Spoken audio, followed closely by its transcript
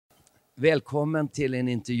Välkommen till en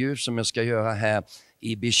intervju som jag ska göra här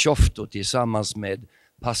i BISHOFTU tillsammans med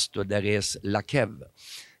Pastor Deres Lakev.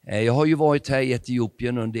 Jag har ju varit här i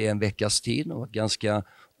Etiopien under en veckas tid och varit ganska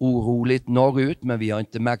oroligt norrut, men vi har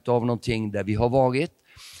inte märkt av någonting där vi har varit.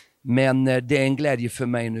 Men det är en glädje för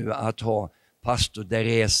mig nu att ha Pastor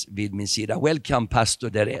Deres vid min sida. Welcome, Pastor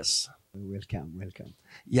Deres. Welcome.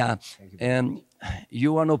 Yeah,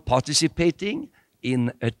 you are now participating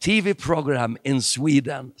in a TV program in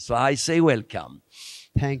Sweden, so I say welcome.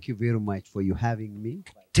 Thank you very much for you having me.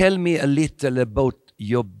 Tell me a little about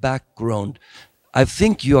your background. I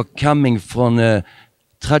think you are coming from a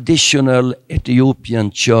traditional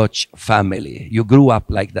Ethiopian church family. You grew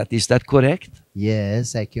up like that, is that correct?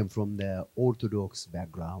 Yes, I came from the Orthodox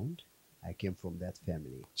background. I came from that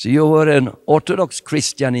family. So you were an Orthodox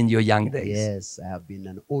Christian in your young days? Yes, I have been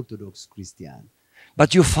an Orthodox Christian.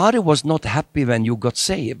 But your father was not happy when you got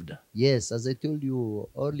saved. Yes, as I told you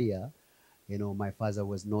earlier, my father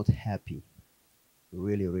was not happy.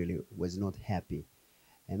 Really was not happy.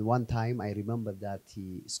 And one time I remember that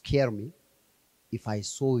he scared me if I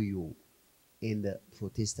saw you in the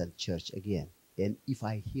Protestant church again. And if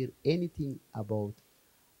I hear anything about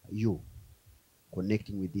you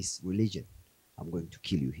connecting with this religion, I'm going to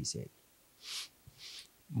kill you, he said.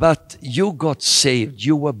 But you got saved,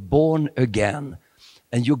 you were born again,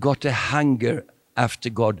 and you got a hunger after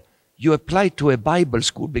God. You applied to a Bible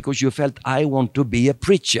school because you felt, I want to be a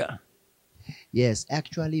preacher. Yes,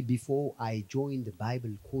 actually, before I joined the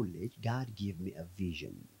Bible college, God gave me a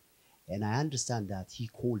vision. And I understand that he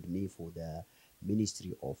called me for the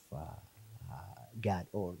ministry of God,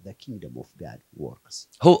 or the kingdom of God works.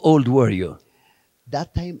 How old were you?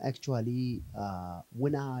 That time, actually,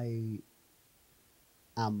 when I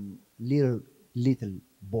am little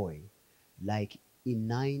boy, like in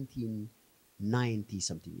 1990,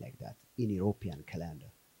 something like that, in European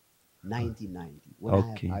calendar, 1990, when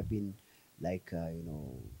Okay. I've been like,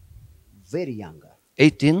 very younger.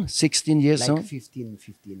 18, 16 years Like old?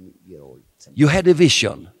 15-year-old. You had a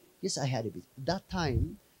vision. Yes, I had a bit. That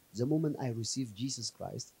time, the moment I received Jesus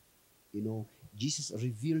Christ, Jesus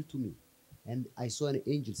revealed to me. And I saw an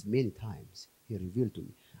angel many times. He revealed to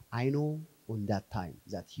me. I know on that time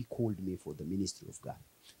that he called me for the ministry of God.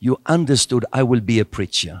 You understood I will be a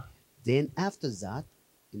preacher. Then after that,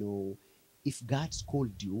 if God's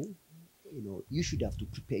called you, you should have to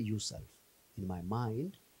prepare yourself. In my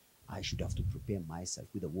mind, I should have to prepare myself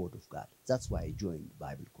with the word of God. That's why I joined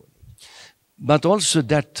Bible college. But also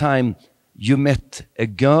that time you met a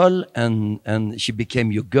girl and she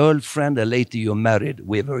became your girlfriend, and later you married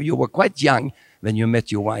with her. You were quite young when you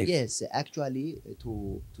met your wife. Yes, actually,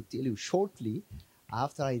 to tell you shortly,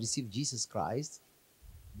 after I received Jesus Christ,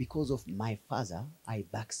 because of my father, I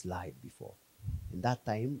backslid before. And that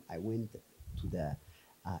time, I went to the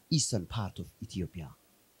eastern part of Ethiopia.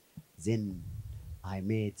 Then I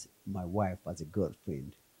met my wife as a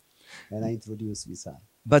girlfriend, and I introduced with her.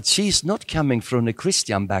 But she's not coming from a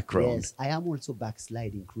Christian background. Yes, I am also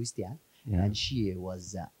backsliding Christian, Yeah. and she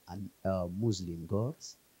was a Muslim girl,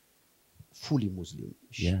 fully Muslim.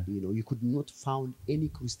 Yeah. You could not find any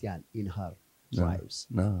Christian in her tribes.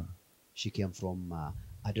 No. She came from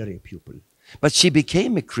Adare people. But she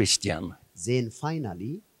became a Christian. Then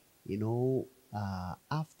finally,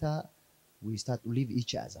 after we start to live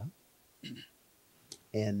each other,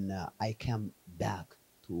 and I came back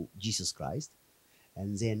to Jesus Christ,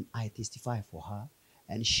 and then I testify for her,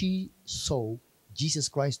 and she saw Jesus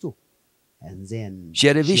Christ too. And then She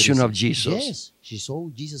had a vision of received- Jesus. Yes, she saw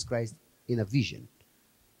Jesus Christ in a vision.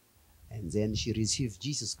 And then she received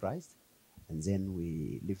Jesus Christ, and then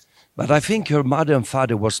we lived. But I think her mother and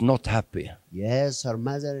father was not happy. Yes, her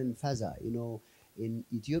mother and father, in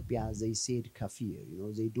Ethiopia, they said kafir,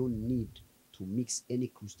 they don't need to mix any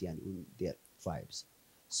Christian in their tribes.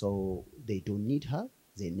 So they don't need her,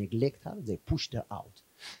 they neglect her, they pushed her out.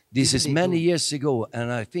 This is They many don't- years ago,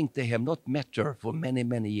 and I think they have not met her for many,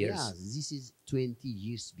 many years. Yeah, this is 20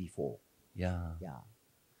 years before. Yeah.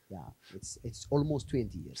 Yeah, it's almost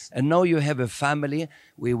 20 years. And now you have a family.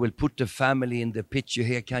 We will put the family in the picture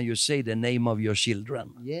here. Can you say the name of your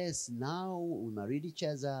children? Yes, now we married each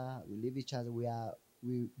other, we live each other.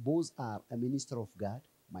 We both are a minister of God.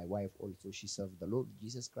 My wife also, she served the Lord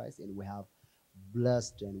Jesus Christ, and we are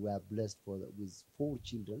blessed with 4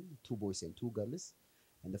 children, 2 boys and 2 girls.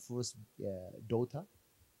 And the first daughter,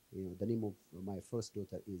 the name of my first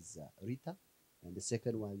daughter is Rita, and the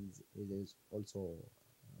second one is also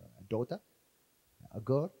a daughter, a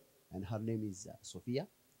girl, and her name is Sophia.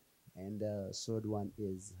 And the third one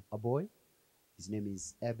is a boy. His name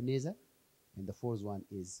is Ebenezer. And the fourth one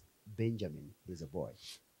is Benjamin. He's a boy.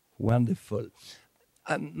 Wonderful.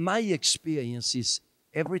 My experience is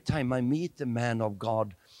every time I meet a man of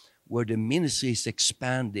God where the ministry is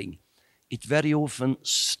expanding, it very often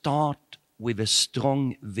starts with a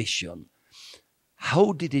strong vision.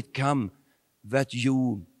 How did it come that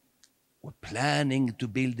you were planning to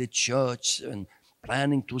build a church and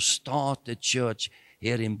planning to start a church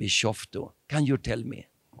here in BISHOFTU? Can you tell me?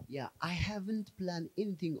 Yeah, I haven't planned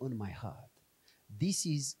anything on my heart. This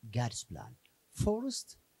is God's plan.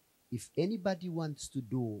 First, if anybody wants to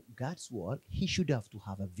do God's work, he should have to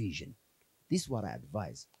have a vision. This is what I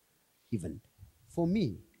advise. Even for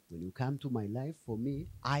me, when you come to my life, for me,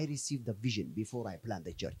 I received the vision before I planned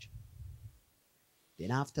the church.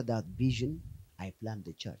 Then after that vision, I planned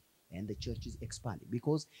the church. And the church is expanding.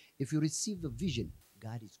 Because if you receive the vision,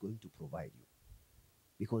 God is going to provide you.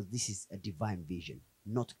 Because this is a divine vision,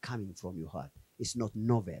 not coming from your heart. It's not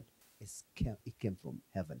novel. It came from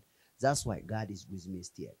heaven. That's why God is with me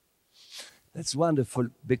still. That's wonderful,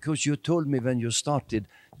 because you told me when you started,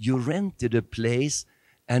 you rented a place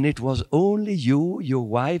and it was only you, your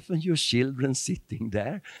wife and your children sitting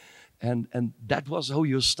there. And that was how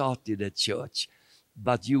you started a church.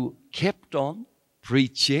 But you kept on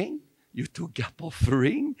preaching, you took up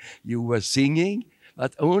offering, you were singing,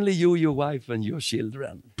 but only you, your wife and your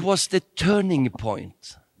children. It was the turning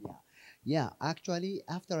point. Yeah, actually,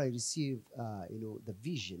 after I received, the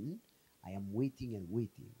vision, I am waiting and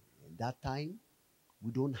waiting. At that time,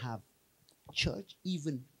 we don't have church,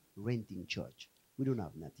 even renting church. We don't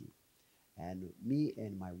have nothing. And me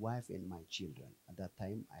and my wife and my children, at that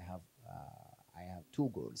time, I have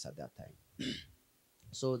 2 girls at that time.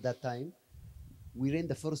 So at that time, we rent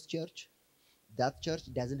the first church. That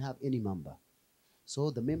church doesn't have any member.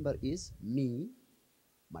 So the member is me,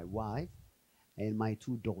 my wife, and my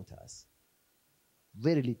 2 daughters.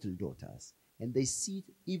 Very little daughters. And they sit,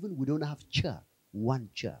 even we don't have chair, 1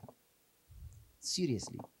 chair.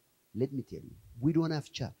 Seriously, let me tell you, we don't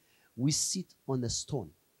have chair. We sit on the stone.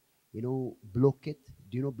 You know, blockade.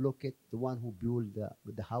 Do you know blockade? The one who built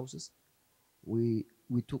the houses. We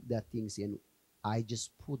took that things and I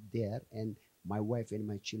just put there, and my wife and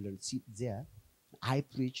my children sit there. I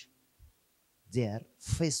preach there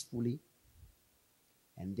faithfully.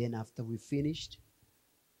 And then after we finished,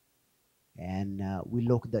 and we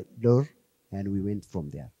locked the door and we went from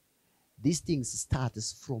there. These things started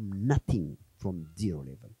from nothing, from 0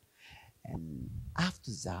 level. And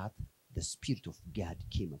after that, the Spirit of God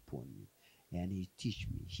came upon me and he teach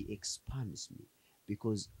me, he expands me.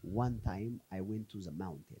 Because one time I went to the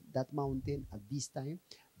mountain. That mountain at this time,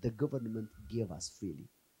 the government gave us freely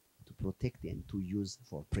to protect and to use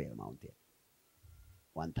for prayer mountain.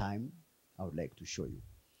 One time, I would like to show you.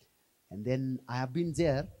 And then I have been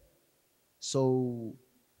there. So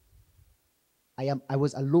I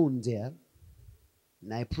was alone there,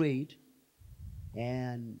 and I prayed,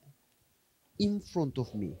 and in front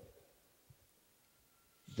of me,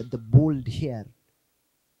 the bald hair,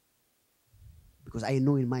 because I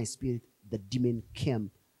know in my spirit the demon came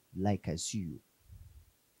like I see you.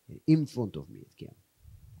 In front of me it came.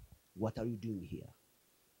 What are you doing here?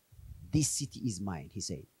 This city is mine, he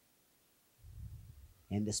said.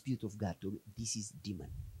 And the Spirit of God told me, this is demon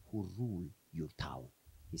who rule your town,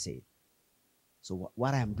 he said. So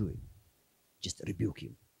what I am doing, just rebuke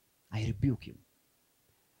him. I rebuke him.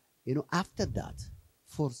 You know, after that,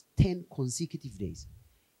 for 10 consecutive days,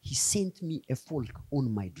 he sent me a folk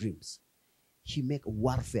on my dreams. He make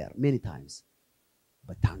warfare many times.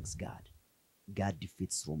 But thanks God, God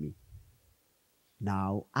defeats for me.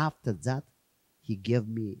 Now, after that, he gave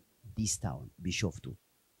me this town, BISHOFTU.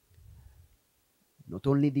 Not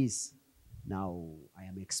only this, now I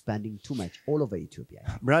am expanding too much all over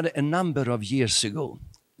Ethiopia. Brother, a number of years ago,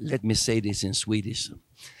 let me say this in Swedish.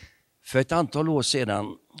 För ett antal år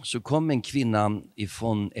sedan så kom en kvinna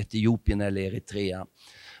ifrån Etiopien eller Eritrea.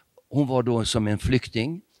 Hon var då som en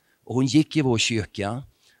flykting och hon gick i vår kyrka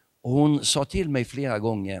och hon sa till mig flera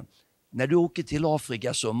gånger, när du åker till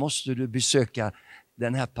Afrika så måste du besöka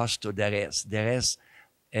den här pastor Deres.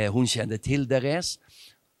 Hon kände till Deres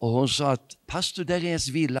och hon sa att pastor Deres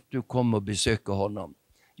vill att du kommer och besöker honom.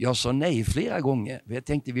 Jag sa nej flera gånger. Jag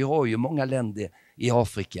tänkte vi har ju många länder i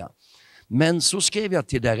Afrika. Men så skrev jag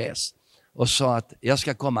till Deres och sa att jag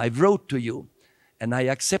ska komma. I wrote to you and I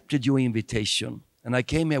accepted your invitation and I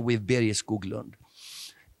came here with Berge Skoglund.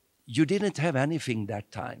 You didn't have anything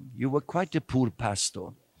that time. You were quite a poor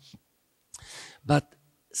pastor. But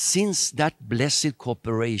since that blessed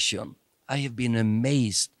cooperation, I have been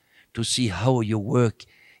amazed to see how your work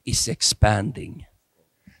is expanding.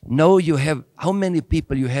 Now you have, how many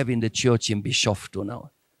people you have in the church in BISHOFTU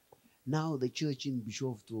now? Now the church in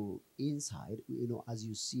BISHOFTU inside, as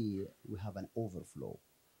you see, we have an overflow.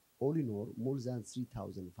 All in all, more than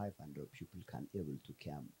 3,500 people can able to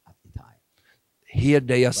come at a time. Here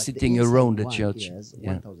they are But sitting inside around the one church. is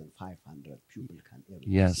Yeah. 1,500 people can able to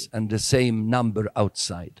Yes, sit. and the same number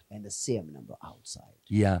outside. And the same number outside.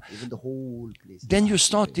 Yeah. Even the whole place. Then is you occupied.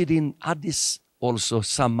 started in Addis also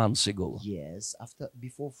some months ago. Yes,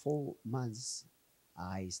 before 4 months,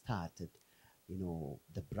 I started,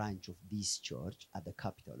 the branch of this church at the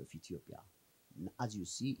capital of Ethiopia. And as you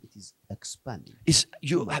see, it is expanding.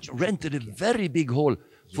 You much have rented a people, yeah. very big hall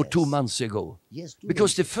for 2 Yes. months ago. Yes,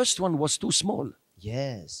 Because the first one was too small.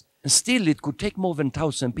 yes, And still it could take more than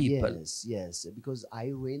 1,000 people. yes, because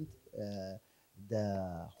I rent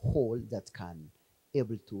the hall that can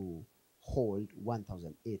able to hold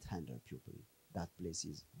 1,800 people. That place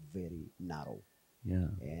is very narrow. Yeah.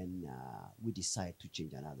 And we decide to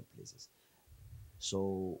change another places.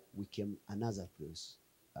 So we came another place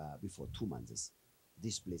before 2 months.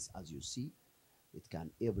 This place, as you see, it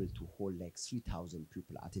can able to hold like 3,000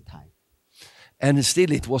 people at a time. And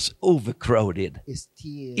still it was overcrowded. It's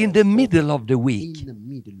still In the middle of the week. In the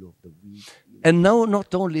middle of the week. And now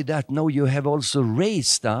not only that, now you have also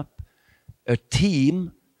raised up a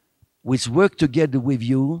team which work together with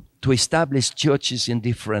you to establish churches in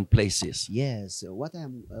different places. Yes, what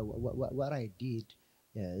I did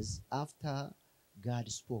is after God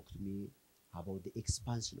spoke to me about the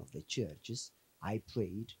expansion of the churches, I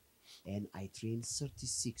prayed and I trained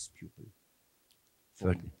 36 people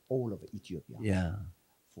from 30. all over Ethiopia. Yeah.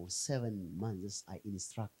 For 7 months, I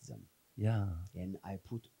instruct them Yeah. and I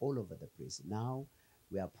put all over the place. Now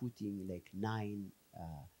we are putting like 9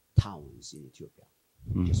 towns in Ethiopia.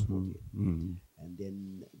 We just put it. Mhm. And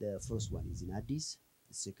then the first one is in Addis,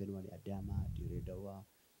 the second one Adama, Diredawa,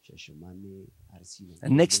 Shashamane, Arsina.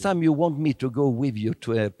 And next time you want me to go with you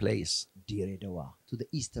to a place. Diredawa, to the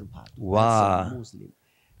eastern part. Wow. That's a Muslim.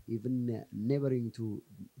 Even neighboring to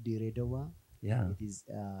Diredawa, Yeah. it is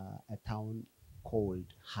a town called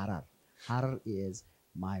Harar. Harar is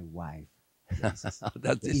my wife. places.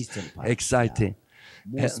 That The is eastern part. exciting.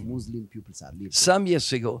 Yeah. Most Muslim peoples are living. Some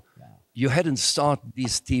years ago, you hadn't started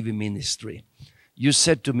this TV ministry. You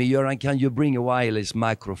said to me, Goran, can you bring a wireless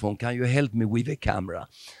microphone? Can you help me with a camera?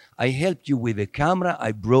 I helped you with a camera.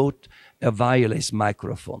 I brought a wireless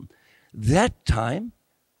microphone. That time,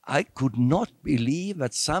 I could not believe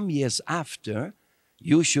that some years after,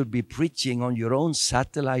 you should be preaching on your own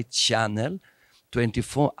satellite channel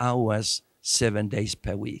 24 hours, 7 days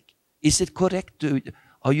per week. Is it correct?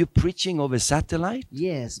 Are you preaching over satellite?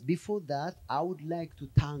 Yes, before that, I would like to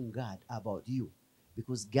thank God about you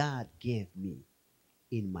because God gave me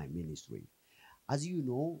in my ministry. As you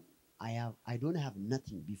know, I don't have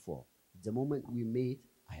nothing before. The moment we met,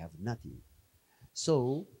 I have nothing.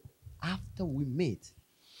 So after we met,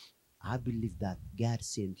 I believe that God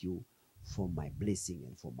sent you for my blessing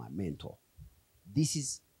and for my mentor. This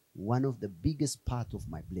is one of the biggest part of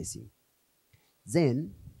my blessing.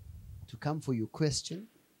 Then, to come for your question,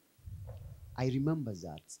 I remember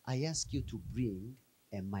that I asked you to bring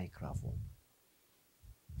a microphone.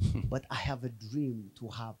 But I have a dream to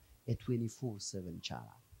have a 24/7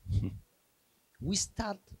 channel. We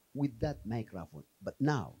start with that microphone, but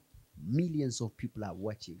now millions of people are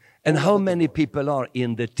watching. And all how over the many world. people are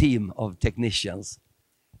in the team of technicians?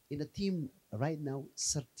 In the team right now,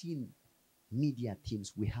 13 media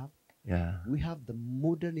teams we have. Yeah, We have the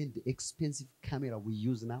modern and the expensive camera we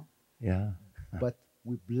use now, yeah, but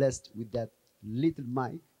we're blessed with that little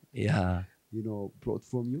mic, yeah. brought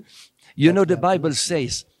from you. You know, That the we are Bible blessed.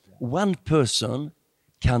 says one person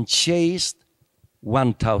can chase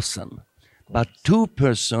 1,000, but 2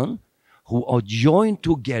 persons who are joined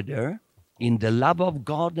together in the love of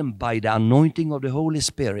God and by the anointing of the Holy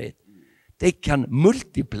Spirit, they can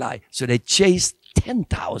multiply. So they chase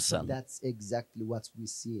 10,000. That's exactly what we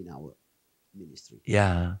see in our ministry.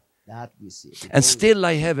 Yeah. That we see. And Because still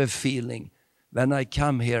I have a feeling when I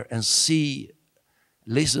come here and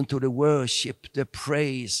listen to the worship, the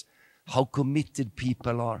praise, how committed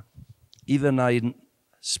people are. Even I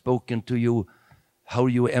spoken to you how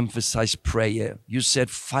you emphasize prayer. You said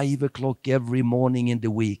 5 o'clock every morning in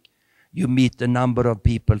the week. You meet a number of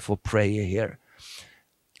people for prayer here.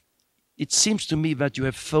 It seems to me that you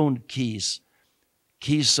have found keys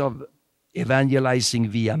of evangelizing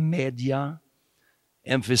via media,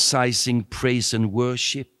 emphasizing praise and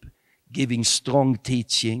worship, giving strong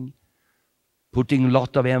teaching, putting a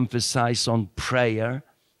lot of emphasis on prayer,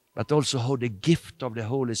 but also how the gift of the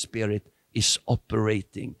Holy Spirit is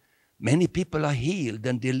operating. Many people are healed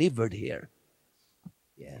and delivered here.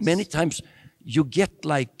 yes. Many times you get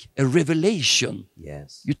like a revelation.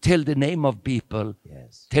 Yes. You tell the name of people,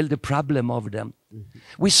 Yes. tell the problem of them.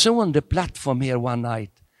 We saw on the platform here one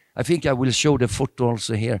night, I think I will show the photo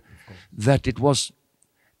also here, that it was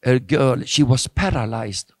a girl, she was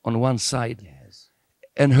paralyzed on one side, Yes.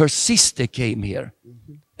 and her sister came here,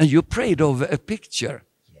 and you prayed over a picture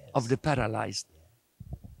of the paralyzed,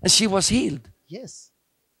 and she was healed. Yes.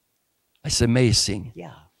 It's amazing.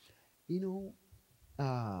 Yeah. You know,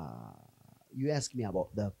 you asked me about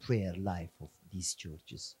the prayer life of these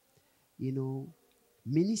churches. You know,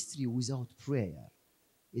 ministry without prayer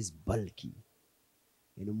is bulky.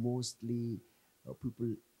 You know, mostly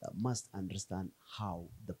people must understand how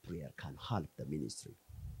the prayer can help the ministry.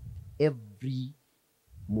 Every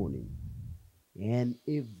morning and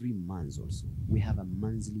every month also, we have a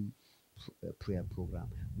monthly prayer program.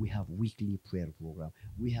 We have weekly prayer program.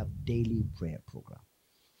 We have daily prayer program.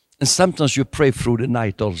 And sometimes you pray through the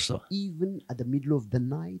night also. Even at the middle of the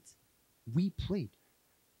night, we prayed.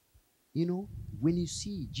 You know, when you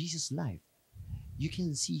see Jesus' life, you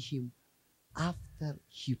can see him after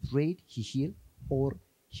he prayed, he healed, or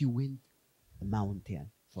he went a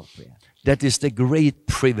mountain for prayer. That is the great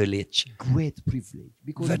privilege. Great privilege.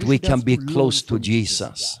 Because That we should can have be to close learn to from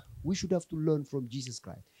Jesus. Yeah. We should have to learn from Jesus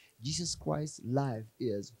Christ. Jesus Christ's life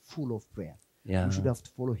is full of prayer. Yeah. We should have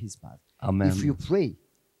to follow his path. Amen. If you pray,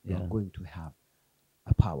 you Yeah. are going to have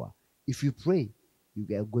a power. If you pray, you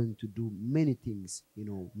are going to do many things, you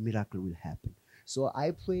know, miracle will happen. So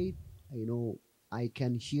I prayed, you know, I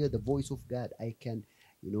can hear the voice of God. I can,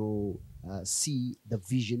 you know, see the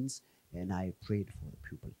visions, and I prayed for the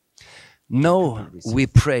people. Now we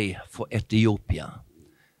pray for Ethiopia.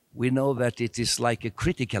 We know that it is like a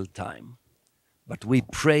critical time, but we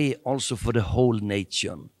pray also for the whole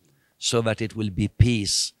nation so that it will be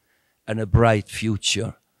peace and a bright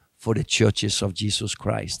future for the churches of Jesus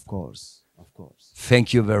Christ. Of course, of course.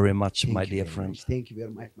 Thank you very much, Thank my you dear very friend. much. Thank you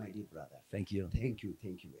very much, my dear brother. Thank you. Thank you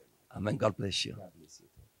very much. Amen. God bless you. God bless you.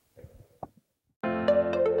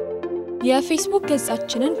 የፌስቡክ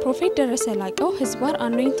ገጻችንን ፕሮፌት ደረሰ ላቀው ህዝባር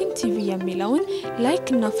አኖይንቲንግ ቲቪ የሚለውን ላይክ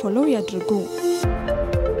እና ፎሎው ያድርጉ።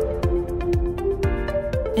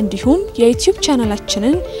 እንዲሁም የዩቲዩብ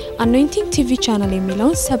ቻናላችንን አኖይንቲንግ ቲቪ ቻናል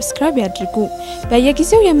የሚለውን ሰብስክራይብ ያድርጉ።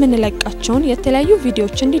 በየጊዜው የምንለቃቸውን የተለያዩ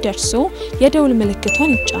ቪዲዮዎች እንዲደርሱ የደውል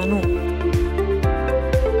ምልክቷን ይጫኑ።